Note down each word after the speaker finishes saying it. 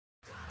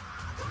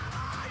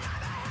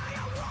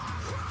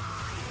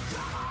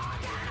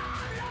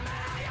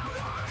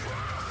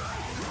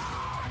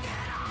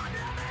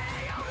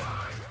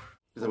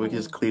So we can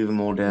just cleave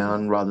them all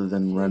down rather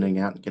than running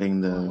out and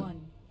getting the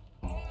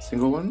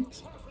single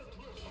ones.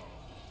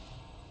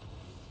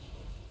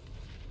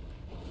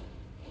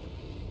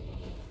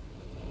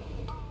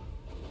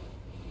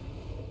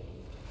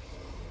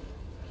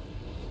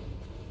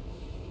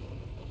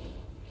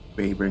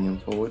 We bring them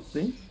forward,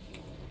 please.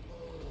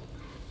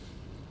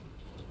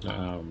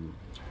 I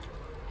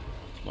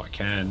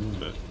can,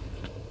 but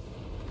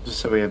Just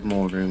so we have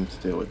more room to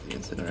deal with the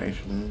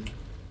incineration.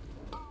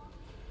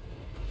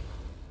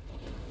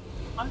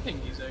 I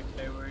think he's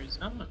okay where he's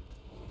at.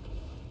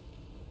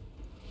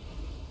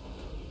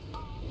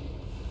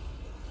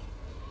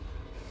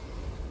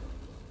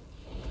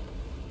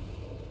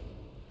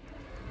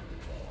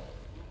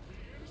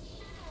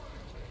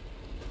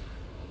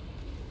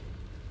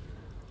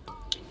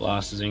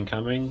 blast is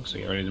incoming, so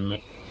get ready to move.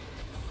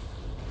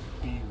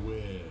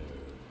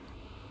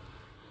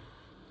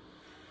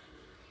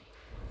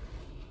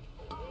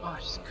 Oh, I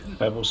just couldn't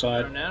Purple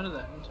side. run out of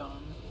that in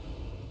time.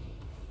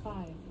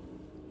 5,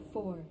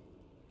 4,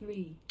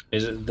 3.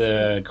 Is it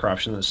the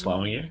corruption that's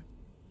slowing you?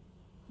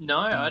 No,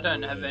 I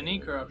don't have any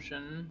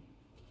corruption.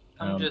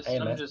 I'm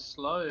just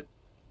slow.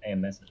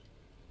 AMS it.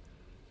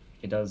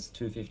 It does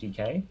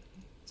 250k,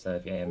 so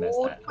if you AMS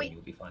that, then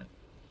you'll be fine.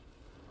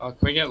 Oh,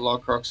 can we get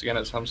lock rocks again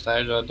at some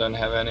stage? I don't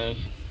have any.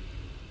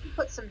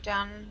 Put some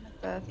down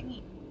at the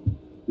thingy.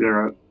 Yeah,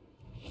 right.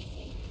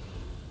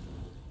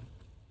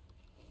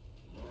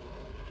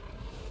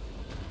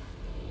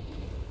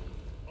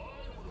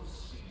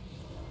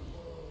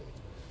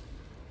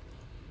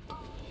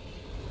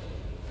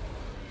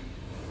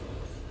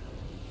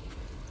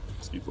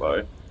 Steve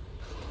low.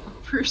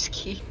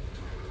 Brewski.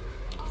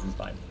 This is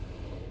fine.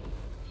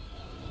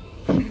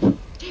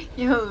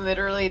 You're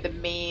literally the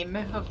meme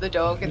of the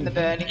dog in the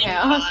burning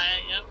house.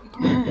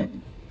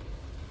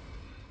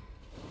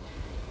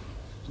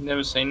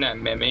 Never seen that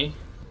meme.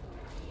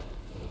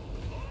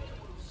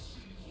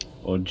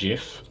 Or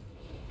GIF?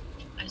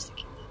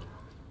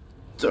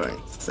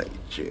 Don't say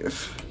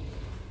Jeff.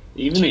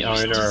 Even the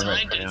owner of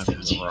it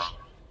pronounces it wrong.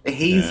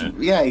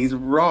 He's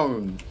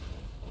wrong.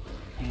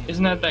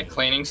 Isn't that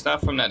cleaning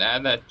stuff from that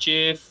ad? That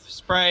Jif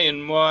spray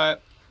and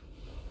what?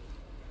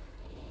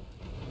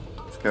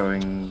 It's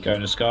going. Go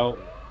to skull.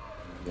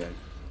 Yeah.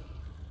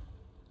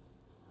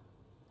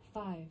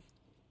 5,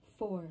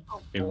 4,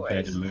 Be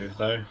prepared to move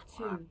though.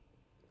 2,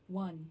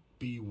 1.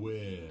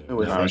 Beware. Oh,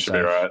 No, it should be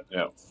right.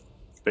 Yeah.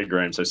 Big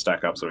room, so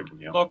stack up so we can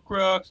heal. Lock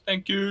rocks,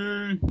 thank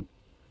you.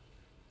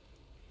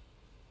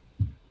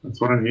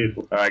 That's what I'm here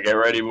for. Alright, get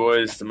ready,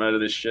 boys, to murder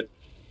this shit.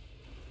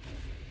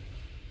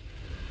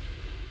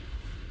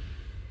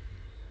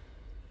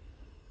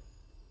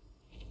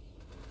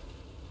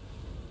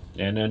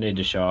 Yeah, no need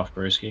to show off,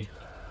 Brewski.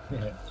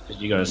 Yeah.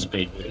 Because you got a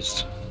speed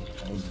boost.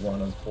 That was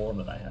 1 of 4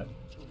 that I have.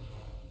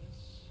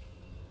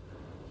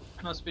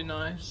 Must be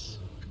nice.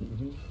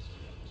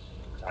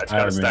 It's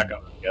got to stack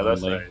up together,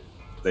 so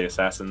the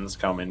assassins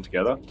come in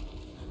together.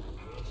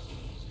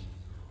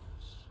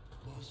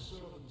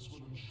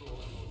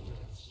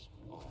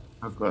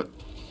 I've got.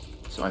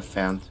 So I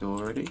found 2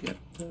 already. Yeah.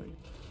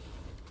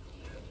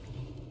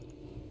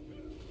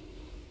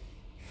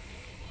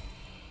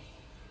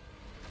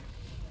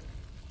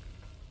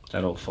 Is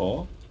that all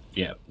 4?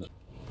 Yeah.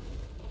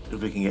 If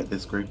we can get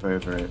this group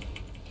over at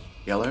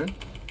yellow.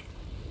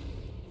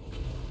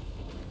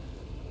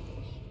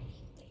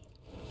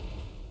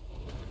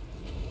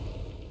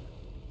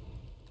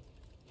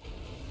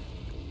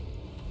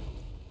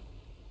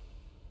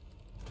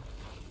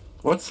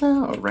 What's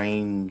our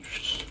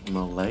ranged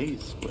melee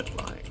split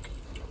like?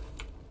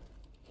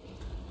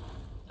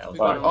 That was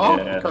Oh,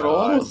 yeah, got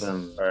all nice. of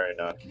them. Very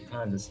nice.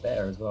 kind of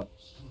spare as well.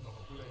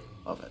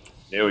 Love it.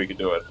 Knew we could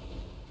do it.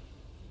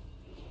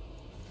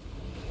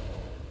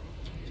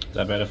 Is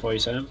that better for you,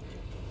 Sam?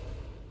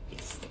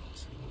 Yes,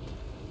 thanks.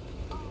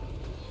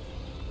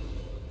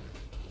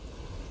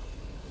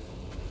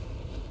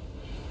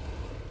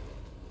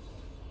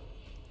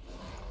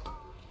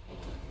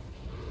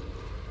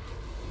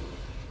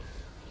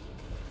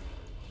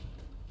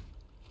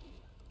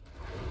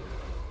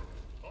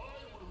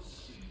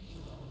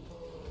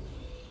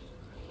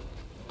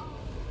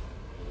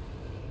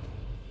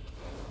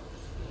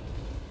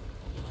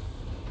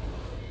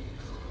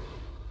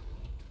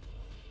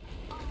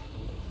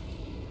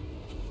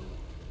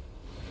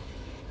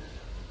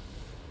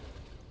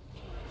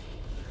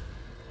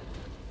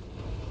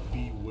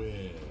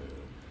 Beware.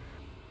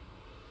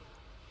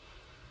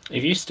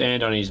 If you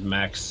stand on his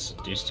max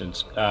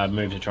distance,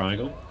 move to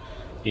triangle,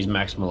 his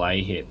max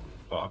melee hit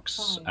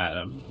box at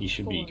him, you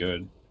should be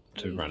good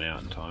to run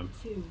out in time.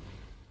 2,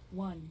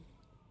 1.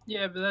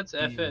 Yeah, but that's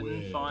effort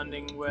in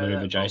finding where Move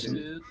that box adjacent.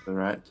 is. To the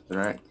right, to the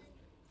right.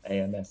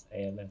 AMS.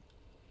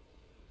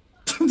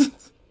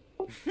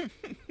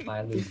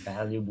 I lose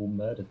valuable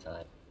murder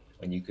time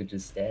when you could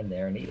just stand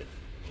there and eat it.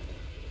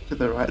 To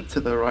the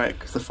right,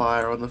 because the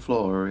fire on the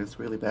floor is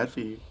really bad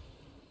for you.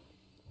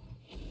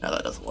 No,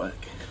 that doesn't work.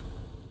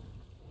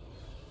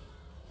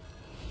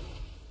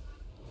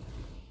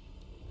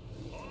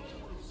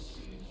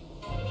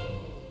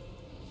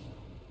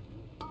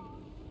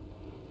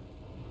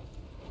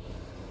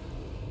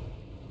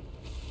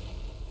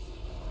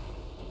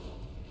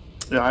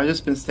 Yeah, I've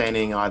just been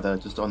standing either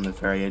just on the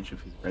very edge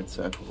of his red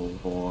circle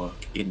or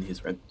in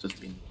his red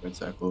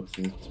circle.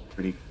 Seems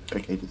pretty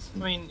okay distance.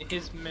 I mean,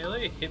 his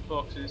melee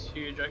hitbox is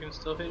huge. I can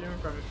still hit him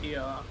from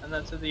here, and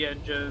that's at the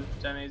edge of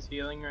Danny's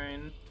healing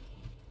range.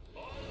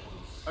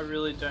 I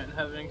really don't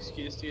have an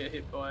excuse to get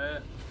hit by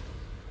it.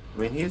 I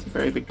mean, he is a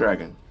very big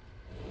dragon.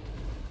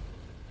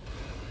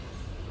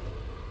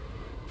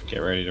 Get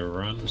ready to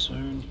run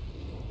soon.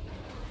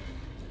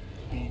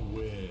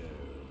 Beware.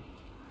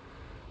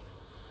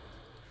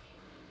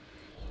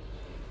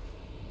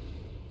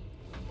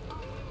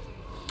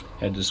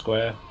 Head to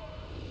square.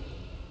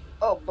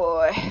 Oh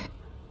boy.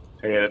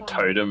 I get a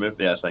totem if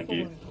yeah, thank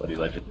you. Bloody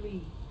legend.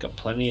 3, Got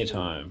plenty of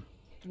time.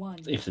 1.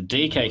 If the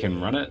DK can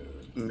run it,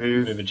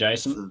 Move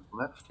adjacent. to the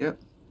left, yep.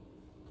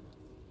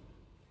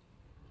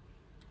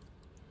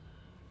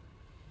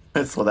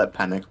 I saw that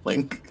panic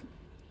blink.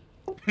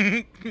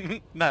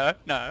 No,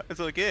 it's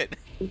all good.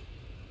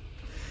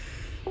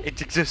 It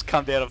just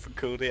come down off a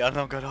cooldown and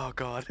I'm going, oh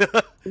god.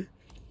 I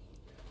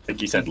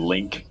think you said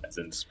link, as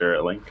in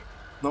spirit link.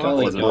 No,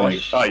 Golly Was it gosh.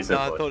 link? Oh, you said No,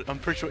 I link. thought, I'm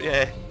pretty sure,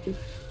 yeah.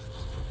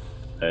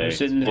 Hey, I'm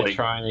sitting there link.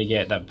 trying to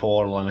get that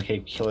portal and I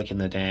keep clicking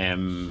the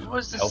damn... It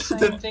was the health-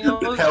 same thing I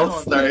was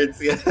Health doing.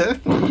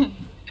 stones, yeah.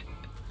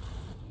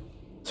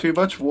 Too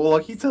much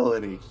warlock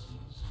utility.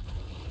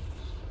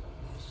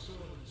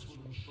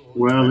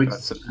 Well,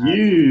 That's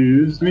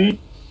excuse me.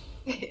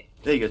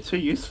 There you go, too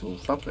useful,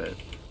 stop it.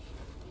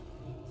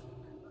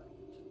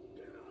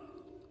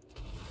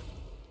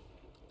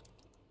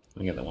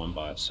 I get the one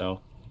by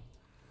itself.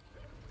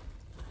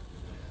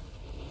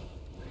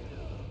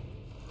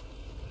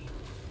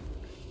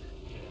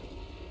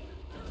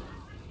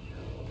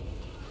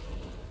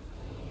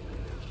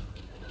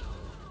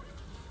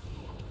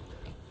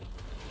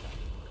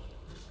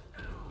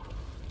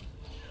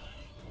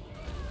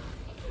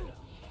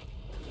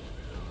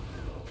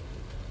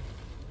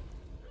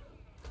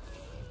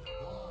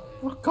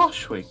 Oh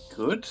gosh, we're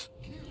good. So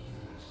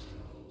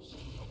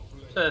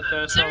the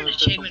first Is there one an was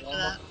just a achievement for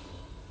that?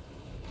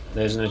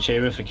 There's an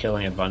achievement for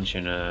killing a bunch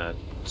in a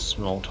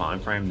small time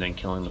frame, then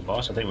killing the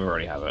boss. I think we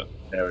already have it.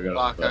 Yeah, we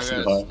got Fuck, I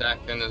it. got a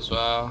stack in as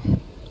well.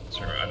 It's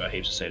alright, I got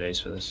heaps of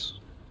CDs for this.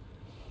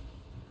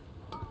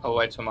 I'll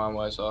wait till mine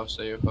wears off,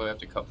 so you'll probably have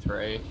to cop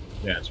 3.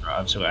 Yeah, it's right.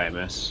 I've still got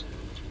AMS.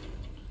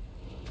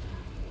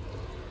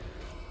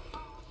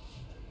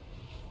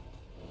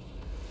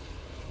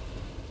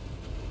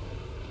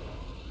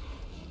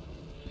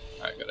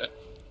 I got it.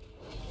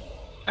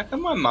 How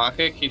come my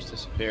marker keeps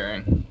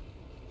disappearing?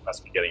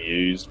 Must be getting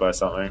used by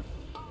something.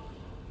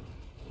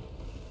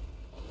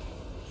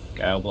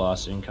 Gale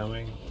Blast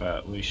incoming,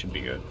 but we should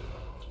be good.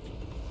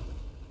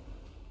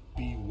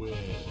 Beware.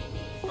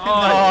 Oh,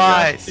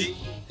 Nice! yes,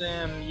 beat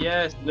them,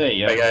 yes. There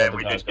you go. Okay, the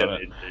we guy's did get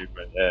got an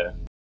improvement, yeah.